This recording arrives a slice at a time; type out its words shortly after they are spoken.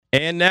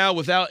And now,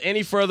 without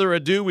any further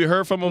ado, we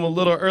heard from him a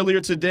little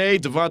earlier today.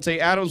 Davante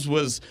Adams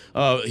was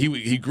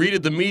he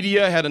greeted the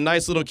media, had a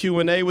nice little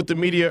Q&A with the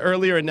media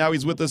earlier, and now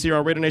he's with us here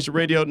on Raider Nation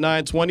Radio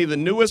 920. The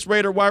newest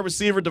Raider wide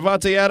receiver,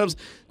 Davante Adams.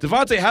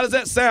 Davante, how does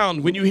that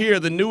sound when you hear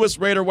the newest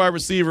Raider wide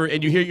receiver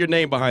and you hear your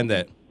name behind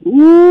that?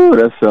 Ooh,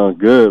 that sounds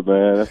good,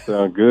 man. That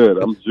sounds good.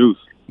 I'm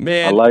juiced.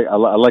 Man, I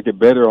like it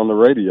better on the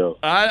radio.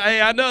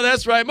 I know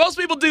that's right. Most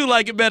people do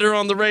like it better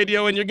on the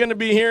radio, and you're going to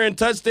be hearing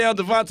touchdown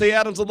Davante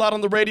Adams a lot on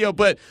the radio.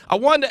 But I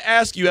wanted to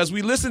ask you, as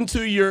we listened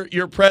to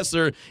your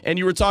presser, and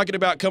you were talking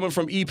about coming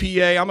from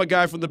EPA. I'm a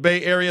guy from the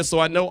Bay Area,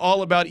 so I know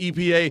all about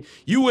EPA.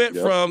 You went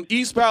from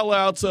East Palo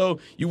Alto,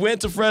 you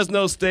went to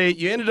Fresno State,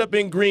 you ended up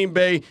in Green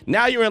Bay.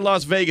 Now you're in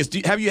Las Vegas.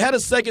 Have you had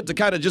a second to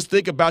kind of just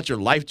think about your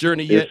life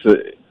journey yet?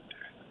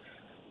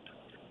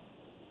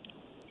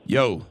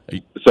 Yo.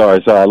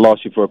 Sorry, I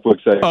lost you for a quick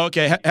second. Oh,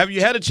 okay. Have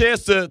you had a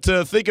chance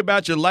to think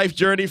about your life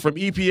journey from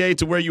EPA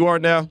to where you are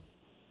now?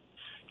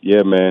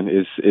 Yeah, man,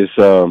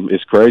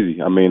 it's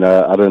crazy. I mean,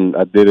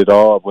 I did it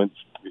all. I went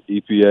to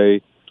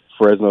EPA,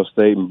 Fresno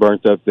State, and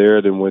burnt up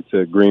there. Then went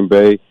to Green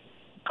Bay,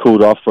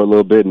 cooled off for a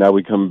little bit. Now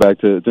we coming back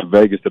to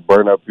Vegas to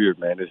burn up here,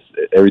 man. It's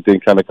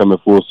everything kind of coming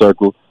full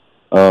circle.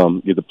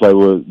 Get to play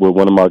with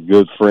one of my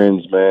good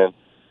friends, man.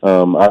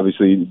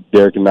 Obviously,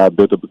 Derek and I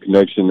built up a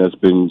connection that's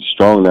been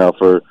strong now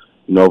for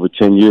over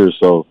 10 years.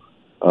 So,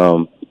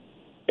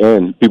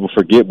 and people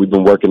forget we've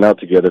been working out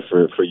together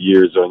for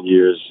years on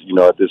years,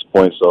 at this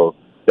point. So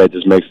that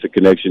just makes the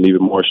connection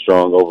even more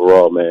strong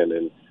overall, man.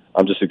 And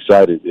I'm just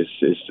excited.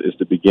 It's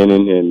the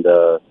beginning, and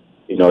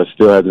it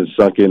still hasn't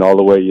sunk in all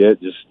the way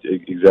yet, just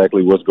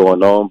exactly what's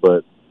going on.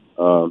 But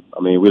I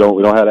mean, we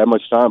don't have that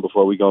much time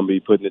before we're going to be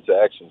putting it to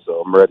action,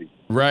 so I'm ready.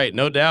 Right,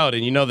 no doubt.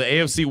 And, the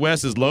AFC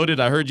West is loaded.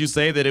 I heard you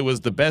say that it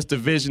was the best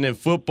division in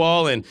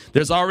football, and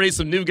there's already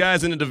some new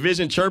guys in the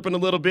division chirping a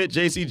little bit.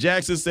 J.C.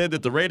 Jackson said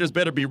that the Raiders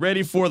better be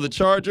ready for the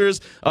Chargers.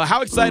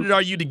 How excited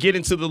are you to get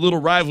into the little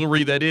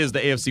rivalry that is the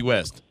AFC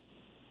West?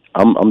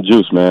 I'm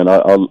juiced, man.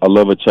 I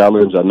love a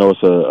challenge. I know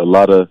it's a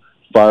lot of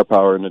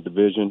firepower in the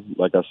division.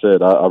 Like I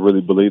said, I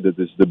really believe that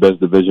this is the best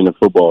division in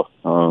football.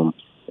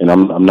 And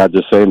I'm not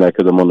just saying that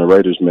because I'm on the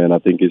Raiders, man. I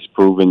think it's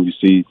proven. You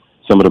see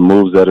some of the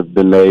moves that have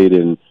been made,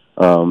 and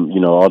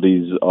all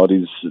these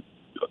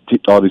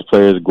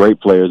players, great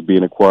players,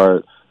 being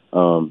acquired.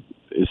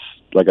 It's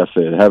like I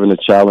said, having a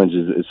challenge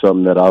is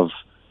something that I've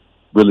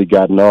really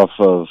gotten off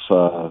of,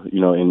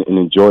 and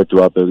enjoyed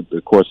throughout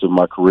the course of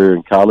my career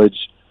in college,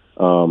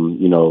 in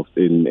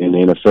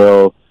the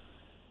NFL.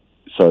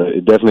 So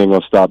it definitely ain't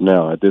gonna stop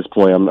now. At this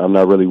point, I'm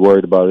not really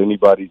worried about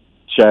anybody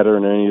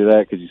chattering or any of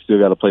that, because you still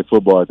got to play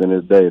football at the end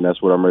of the day, and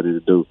that's what I'm ready to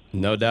do.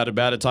 No doubt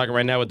about it. Talking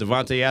right now with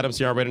Davante Adams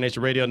here on Raider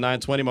Nation Radio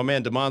 920. My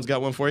man Damon's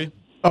got one for you.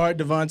 All right,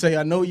 Davante,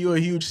 I know you're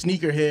a huge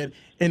sneakerhead,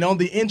 and on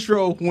the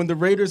intro, when the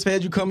Raiders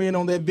had you come in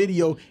on that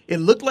video, it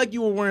looked like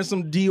you were wearing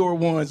some Dior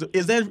ones.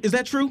 Is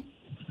that true?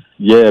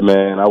 Yeah,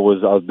 man. I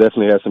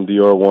definitely had some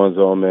Dior ones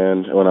on,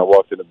 man, when I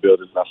walked in the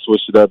building. I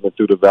switched it up and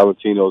threw the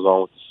Valentinos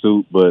on with the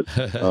suit, but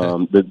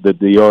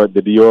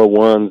the Dior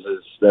ones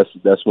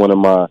that's one of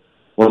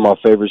my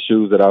favorite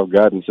shoes that I've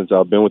gotten since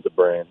I've been with the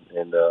brand.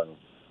 And,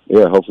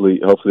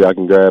 hopefully I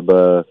can grab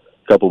a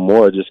couple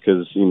more, just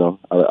because,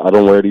 I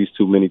don't wear these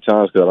too many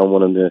times, because I don't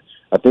want them to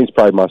 – I think it's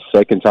probably my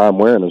second time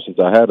wearing them since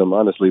I had them,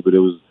 honestly, but it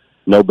was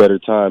no better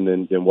time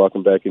than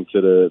walking back into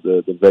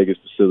the Vegas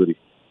facility.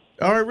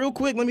 All right, real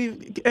quick, let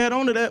me add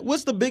on to that.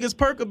 What's the biggest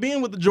perk of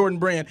being with the Jordan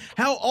brand?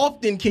 How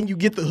often can you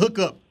get the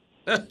hookup?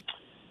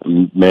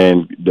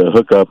 Man, the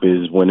hookup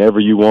is whenever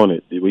you want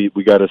it.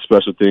 We got a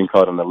special thing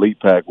called an Elite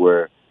Pack,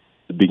 where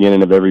the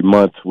beginning of every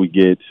month we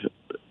get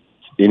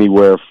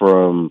anywhere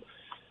from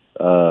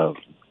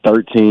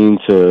 13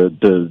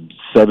 to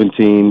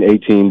 17,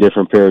 18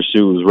 different pair of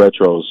shoes,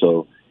 retro.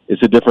 So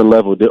it's a different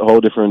level, a whole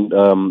different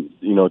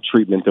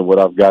treatment than what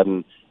I've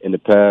gotten in the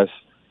past.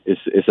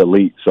 It's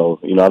elite. So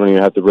I don't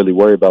even have to really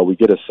worry about. We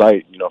get a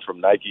site, from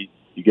Nike.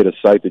 You get a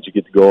site that you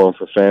get to go on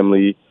for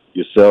family,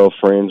 yourself,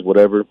 friends,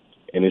 whatever,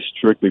 and it's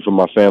strictly for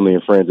my family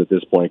and friends at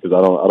this point, because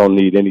I don't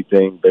need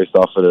anything based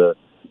off of the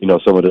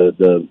some of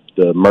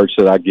the merch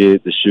that I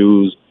get, the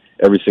shoes,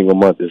 every single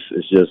month.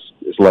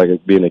 It's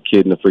like being a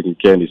kid in a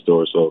freaking candy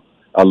store. So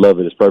I love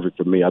it. It's perfect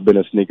for me. I've been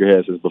a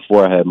sneakerhead since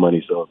before I had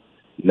money. So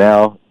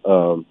now,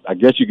 I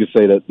guess you could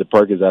say that the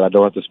perk is that I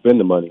don't have to spend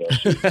the money on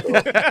shoes. So,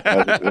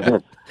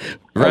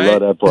 right? I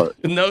love that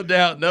part. No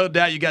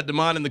doubt. You got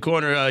Damon in the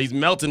corner. He's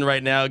melting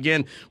right now.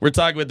 Again, we're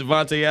talking with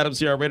Davante Adams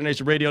here on Raider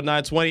Nation Radio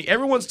 920.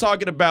 Everyone's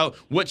talking about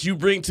what you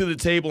bring to the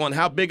table and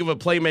how big of a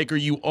playmaker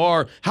you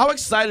are. How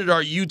excited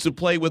are you to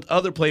play with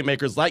other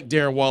playmakers like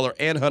Darren Waller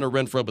and Hunter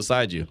Renfrow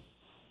beside you?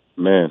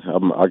 Man,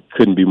 I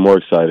couldn't be more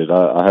excited.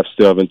 I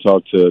still haven't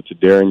talked to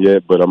Darren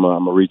yet, but I'm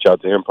gonna reach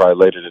out to him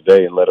probably later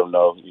today and let him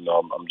know.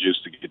 I'm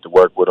juiced to get to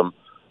work with him.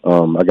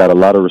 I got a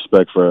lot of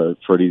respect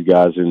for these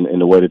guys in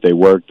the way that they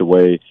work, the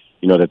way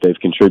that they've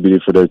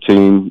contributed for their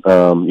team,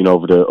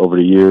 over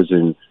the years,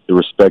 and the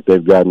respect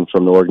they've gotten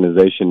from the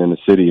organization and the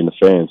city and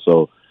the fans.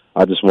 So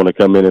I just want to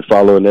come in and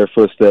follow in their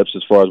footsteps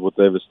as far as what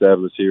they've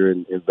established here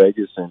in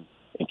Vegas, and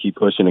and keep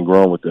pushing and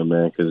growing with them,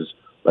 man. Because,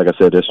 like I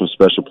said, there's some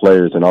special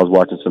players. And I was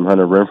watching some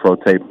Hunter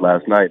Renfrow tape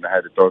last night, and I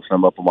had to throw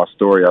some up on my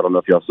story. I don't know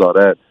if y'all saw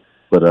that.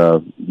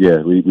 But, yeah,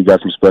 we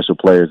got some special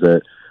players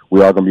that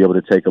we are going to be able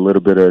to take a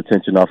little bit of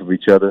attention off of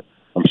each other.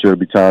 I'm sure there'll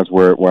be times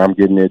where I'm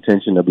getting the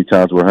attention. There'll be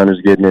times where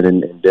Hunter's getting it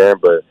and Darren.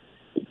 But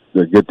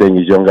the good thing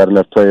is you don't got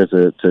enough players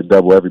to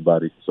double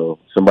everybody. So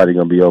somebody's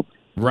going to be open.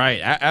 Right,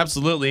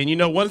 absolutely. And, you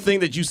know, one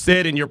thing that you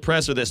said in your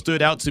presser that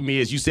stood out to me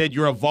is you said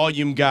you're a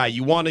volume guy.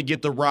 You want to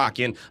get the rock.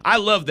 And I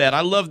love that.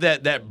 I love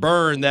that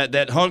burn,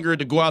 that hunger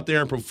to go out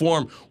there and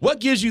perform. What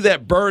gives you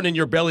that burn in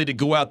your belly to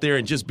go out there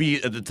and just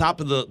be at the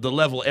top of the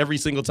level every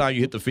single time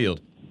you hit the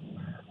field?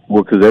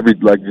 Well, because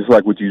just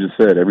like what you just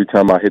said, every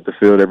time I hit the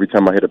field, every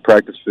time I hit a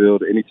practice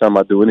field, anytime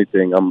I do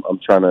anything, I'm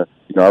trying to,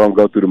 you know, I don't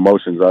go through the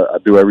motions. I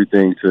do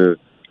everything to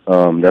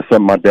that's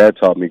something my dad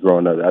taught me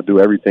growing up. I do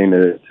everything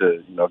to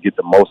you know, get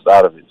the most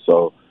out of it.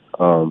 So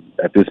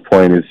at this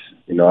point, it's,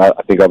 you know,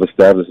 I think I've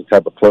established a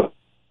type of play.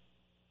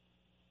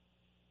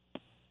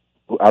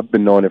 I've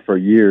been knowing it for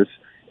years,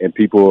 and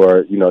people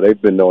are, you know,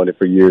 they've been knowing it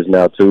for years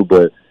now too,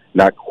 but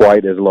not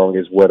quite as long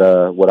as what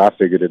I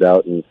figured it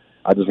out. And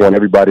I just want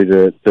everybody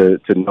to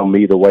know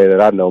me the way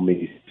that I know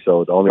me.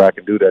 So the only way I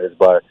can do that is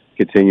by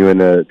continuing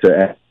to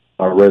add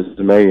our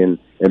resume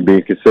and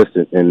being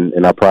consistent,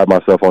 and I pride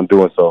myself on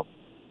doing so.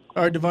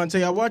 All right,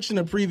 Devontae, I watched in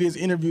a previous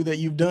interview that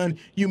you've done,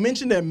 you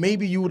mentioned that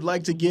maybe you would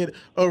like to get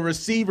a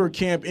receiver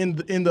camp in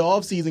the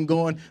offseason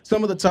going,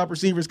 some of the top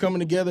receivers coming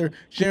together,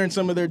 sharing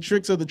some of their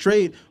tricks of the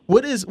trade.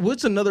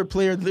 What's another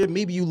player that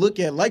maybe you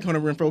look at, like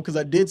Hunter Renfrow, because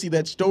I did see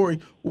that story.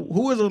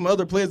 Who are some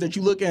other players that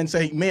you look at and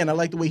say, man, I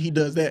like the way he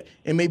does that,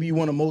 and maybe you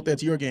want to mold that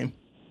to your game?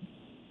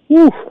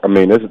 Whew. I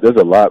mean, there's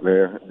a lot,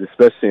 man,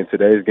 especially in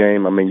today's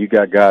game. I mean, you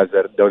got guys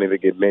that don't even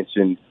get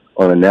mentioned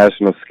on a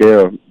national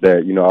scale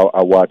that, you know,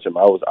 I watch them.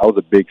 I was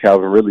a big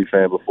Calvin Ridley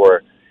fan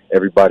before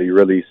everybody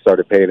really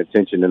started paying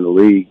attention in the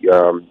league.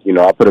 You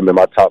know, I put him in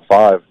my top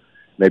 5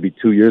 maybe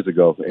 2 years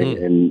ago,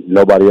 and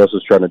nobody else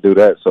was trying to do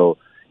that. So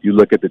you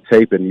look at the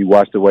tape and you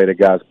watch the way the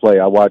guys play.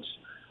 I watch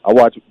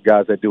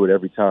guys that do it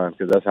every time,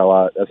 because that's how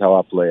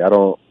I play. I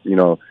don't, you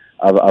know,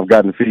 I've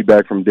gotten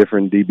feedback from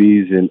different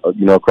DBs and,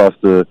 you know, across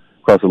the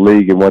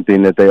league, and one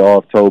thing that they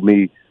all have told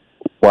me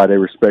why they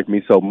respect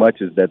me so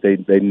much is that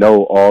they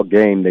know all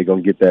game they're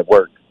going to get that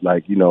work.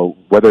 Like, you know,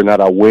 whether or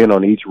not I win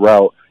on each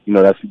route, you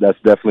know, that's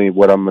definitely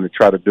what I'm going to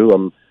try to do.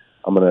 I'm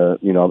going to,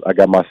 you know, I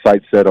got my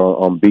sights set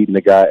on beating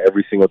the guy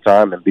every single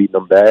time and beating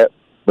them bad.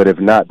 But if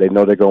not, they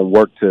know they're going to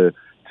work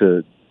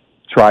to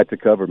try to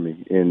cover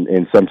me.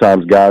 And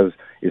sometimes guys,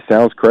 it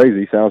sounds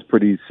crazy, sounds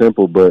pretty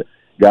simple, but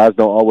guys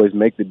don't always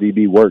make the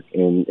DB work.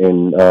 And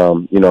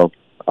you know,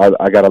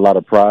 I got a lot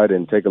of pride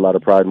and take a lot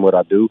of pride in what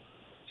I do.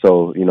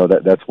 So, you know,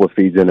 that's what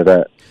feeds into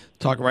that.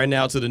 Talking right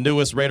now to the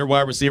newest Raider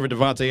wide receiver,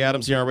 Davante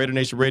Adams, here on Raider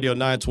Nation Radio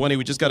 920.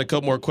 We just got a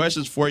couple more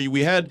questions for you.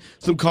 We had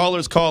some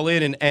callers call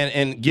in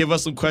and give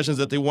us some questions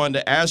that they wanted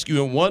to ask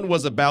you, and one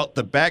was about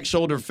the back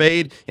shoulder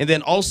fade and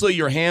then also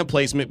your hand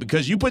placement,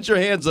 because you put your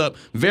hands up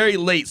very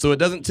late so it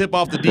doesn't tip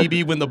off the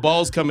DB when the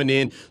ball's coming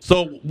in.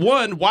 So,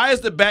 one, why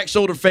is the back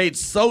shoulder fade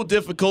so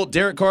difficult?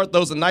 Derek Carr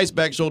throws a nice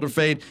back shoulder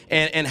fade,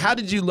 and how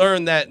did you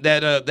learn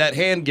that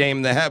hand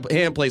game, the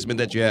hand placement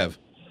that you have?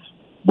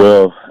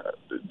 Well,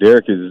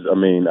 Derek is, I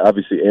mean,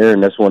 obviously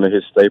Aaron, that's one of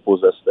his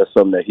staples. That's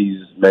something that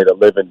he's made a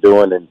living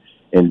doing.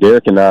 And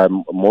Derek and I,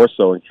 more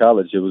so in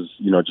college, it was,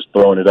 you know, just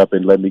throwing it up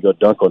and letting me go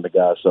dunk on the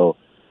guy. So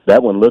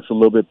that one looks a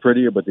little bit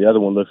prettier, but the other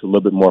one looks a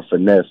little bit more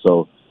finesse.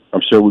 So I'm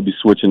sure we'll be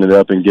switching it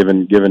up and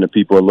giving the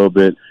people a little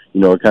bit,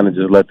 you know, kind of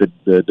just let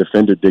the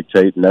defender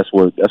dictate. And that's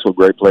what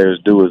great players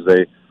do, is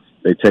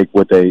they take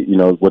what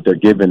they're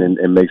given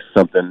and make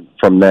something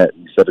from that,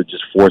 instead of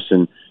just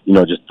forcing, you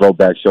know, just throw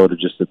back shoulder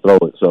just to throw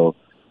it. So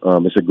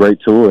it's a great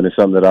tool, and it's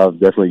something that I've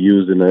definitely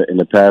used in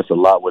the past a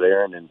lot with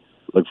Aaron, and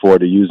look forward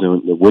to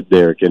using it with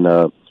Derek. And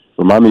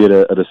remind me of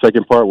the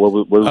second part. What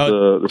was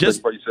the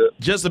second part you said?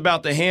 Just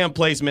about the hand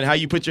placement, how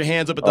you put your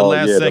hands up at the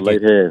last second. The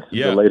late hands.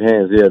 Yeah, the late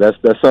hands. Yeah,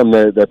 that's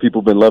something that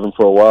people have been loving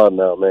for a while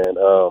now, man.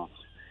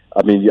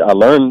 I mean, you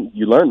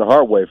learn the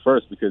hard way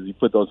first, because you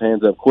put those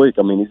hands up quick.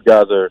 I mean, these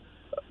guys are,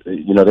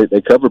 you know,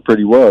 they cover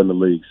pretty well in the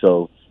league.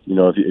 So, you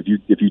know, if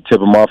you tip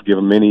them off, give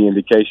them any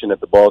indication that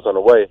the ball's on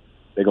the way,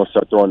 they're going to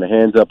start throwing the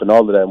hands up and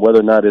all of that. And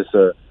whether or not it's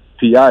a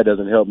PI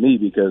doesn't help me,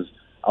 because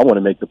I want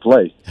to make the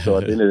play. So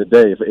at the end of the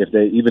day,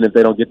 even if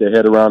they don't get their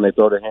head around, they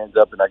throw their hands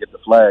up and I get the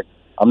flag,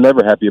 I'm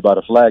never happy about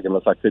a flag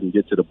unless I couldn't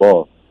get to the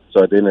ball.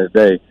 So at the end of the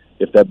day,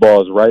 if that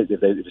ball is right,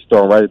 if it's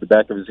thrown right at the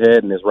back of his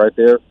head and it's right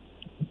there,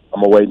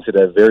 I'm going to wait until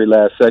that very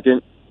last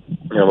second,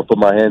 and I'm going to put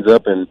my hands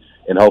up, and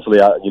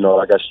hopefully I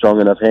got strong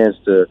enough hands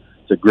to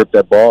grip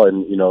that ball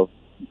and, you know,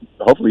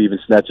 hopefully even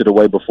snatch it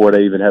away before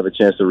they even have a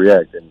chance to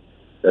react. And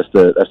that's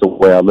the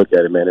way I look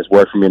at it, man. It's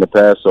worked for me in the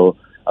past, so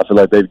I feel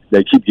like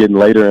they keep getting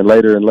later and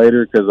later and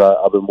later, because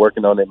I've been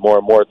working on it more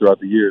and more throughout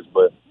the years.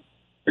 But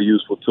a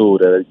useful tool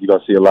that you're going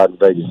to see a lot in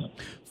Vegas.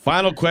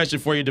 Final question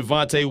for you,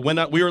 Devontae. When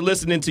we were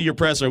listening to your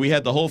presser, we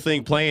had the whole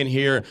thing playing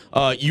here.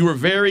 You were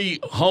very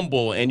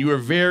humble and you were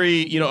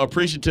very,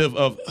 appreciative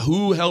of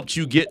who helped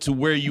you get to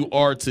where you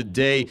are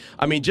today.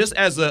 I mean, just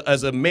as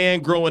a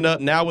man growing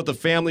up now with a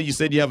family, you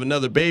said you have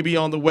another baby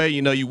on the way.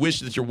 You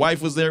wish that your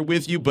wife was there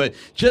with you. But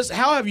just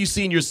how have you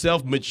seen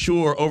yourself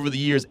mature over the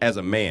years as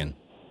a man?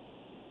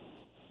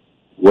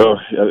 Well,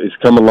 it's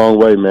come a long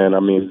way, man.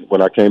 I mean,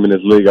 when I came in this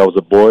league, I was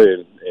a boy,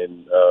 and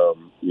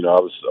I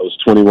was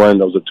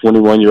 21. I was a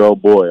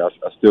 21-year-old boy. I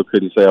still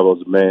couldn't say I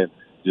was a man.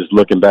 Just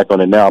looking back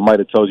on it now, I might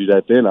have told you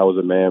that then I was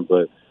a man,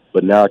 but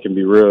now I can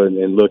be real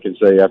and look and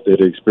say after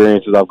the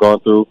experiences I've gone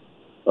through,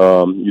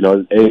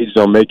 age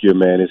don't make you a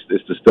man. It's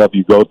the stuff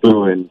you go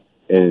through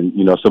and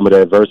some of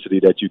the adversity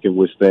that you can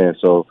withstand.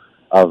 So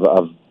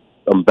I'm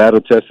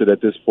battle tested at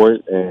this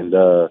point, and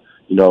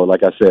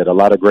like I said, a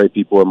lot of great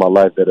people in my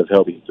life that have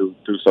helped me through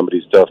some of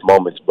these tough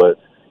moments, but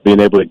being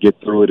able to get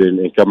through it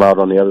and come out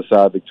on the other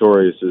side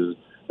victorious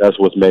that's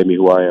what's made me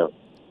who I am.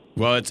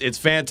 Well, it's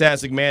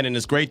fantastic, man, and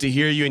it's great to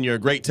hear you, and you're a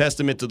great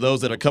testament to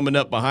those that are coming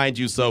up behind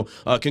you. So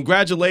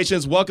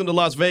congratulations. Welcome to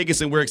Las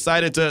Vegas, and we're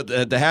excited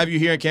to have you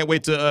here and can't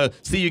wait to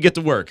see you get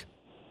to work.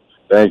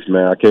 Thanks,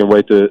 man. I can't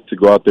wait to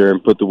go out there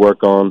and put the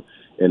work on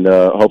and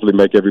hopefully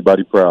make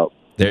everybody proud.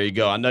 There you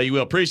go. I know you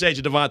will. Appreciate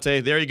you,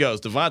 Devontae. There he goes.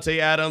 Devontae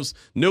Adams,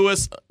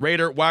 newest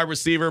Raider wide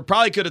receiver.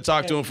 Probably could have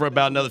talked to him for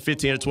about another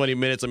 15 or 20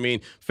 minutes. I mean,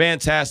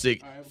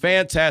 fantastic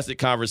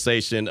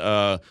conversation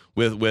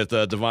with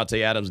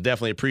Devontae Adams.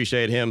 Definitely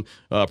appreciate him.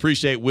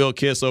 Appreciate Will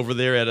Kiss over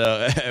there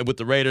at with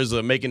the Raiders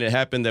making it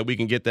happen that we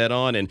can get that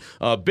on. And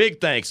big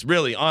thanks,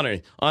 really,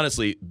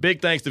 honestly,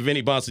 big thanks to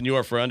Vinny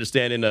Bonsignore for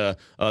understanding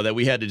that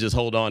we had to just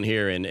hold on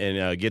here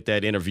and get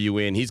that interview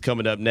in. He's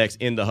coming up next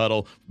in the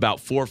huddle about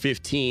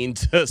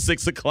 4:15 to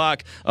 6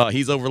 o'clock.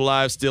 He's over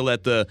live still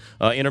at the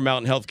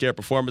Intermountain Healthcare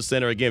Performance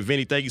Center. Again,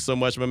 Vinny, thank you so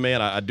much, my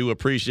man. I do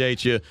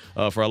appreciate you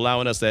for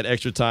allowing us that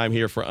extra time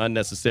here for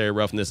Unnecessary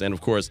Roughness and,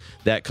 of course,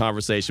 that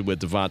conversation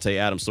with Devontae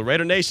Adams. So,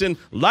 Raider Nation,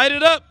 light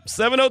it up.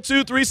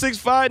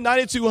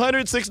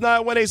 702-365-9200,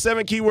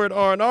 69187, keyword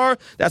R&R.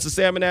 That's the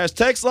Salmon Ash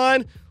text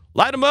line.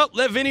 Light them up.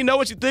 Let Vinny know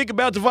what you think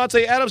about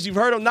Devontae Adams. You've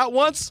heard him not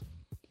once,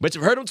 but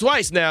you've heard him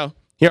twice now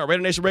here on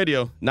Raider Nation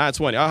Radio,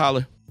 920. I'll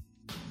holler.